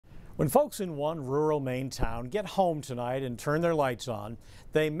When folks in one rural Maine town get home tonight and turn their lights on,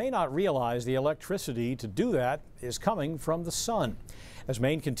 they may not realize the electricity to do that is coming from the sun. As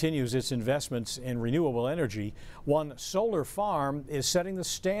Maine continues its investments in renewable energy, one solar farm is setting the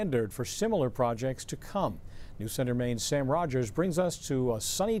standard for similar projects to come. News Center Maine's Sam Rogers brings us to a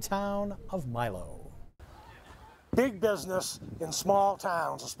sunny town of Milo. Big business in small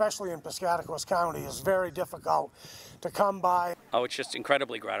towns, especially in Piscataquis County, is very difficult to come by. Oh, it's just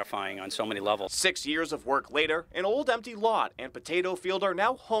incredibly gratifying on so many levels. 6 years of work later, an old empty lot and potato field are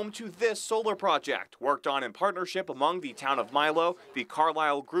now home to this solar project, worked on in partnership among the town of Milo, the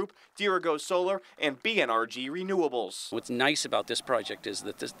Carlisle Group, Dirigo Solar, and BNRG Renewables. What's nice about this project is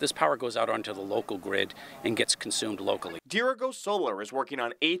that this power goes out onto the local grid and gets consumed locally. Dirigo Solar is working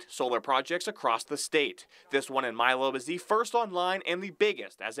on 8 solar projects across the state. This one in Milo is the first online and the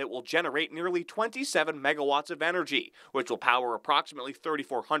biggest, as it will generate nearly 27 megawatts of energy, which will power approximately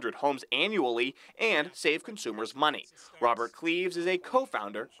 3,400 homes annually and save consumers money. Robert Cleaves is a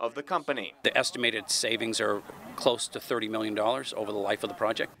co-founder of the company. The estimated savings are close to $30 million over the life of the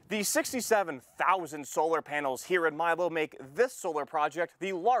project. The 67,000 solar panels here in Milo make this solar project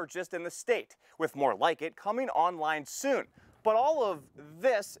the largest in the state, with more like it coming online soon. But all of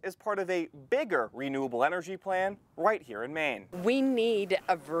this is part of a bigger renewable energy plan right here in Maine. We need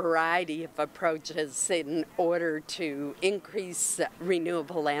a variety of approaches in order to increase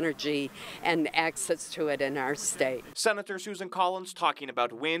renewable energy and access to it in our state. Senator Susan Collins talking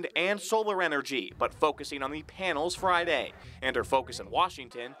about wind and solar energy, but focusing on the panels Friday. And her focus in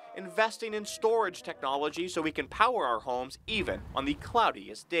Washington, investing in storage technology so we can power our homes even on the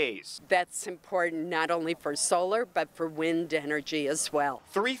cloudiest days. That's important not only for solar, but for wind energy as well.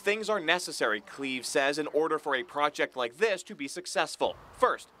 3 things are necessary, Cleaves says, in order for a project like this to be successful.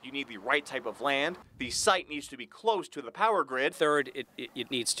 First, you need the right type of land. The site needs to be close to the power grid. Third,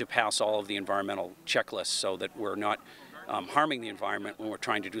 it needs to pass all of the environmental checklists so that we're not harming the environment when we're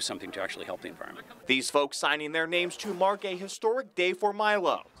trying to do something to actually help the environment. These folks signing their names to mark a historic day for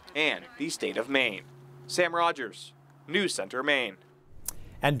Milo and the state of Maine. Sam Rogers, News Center, Maine.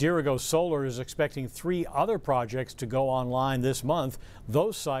 And Dirigo Solar is expecting 3 other projects to go online this month.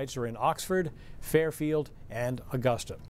 Those sites are in Oxford, Fairfield, and Augusta.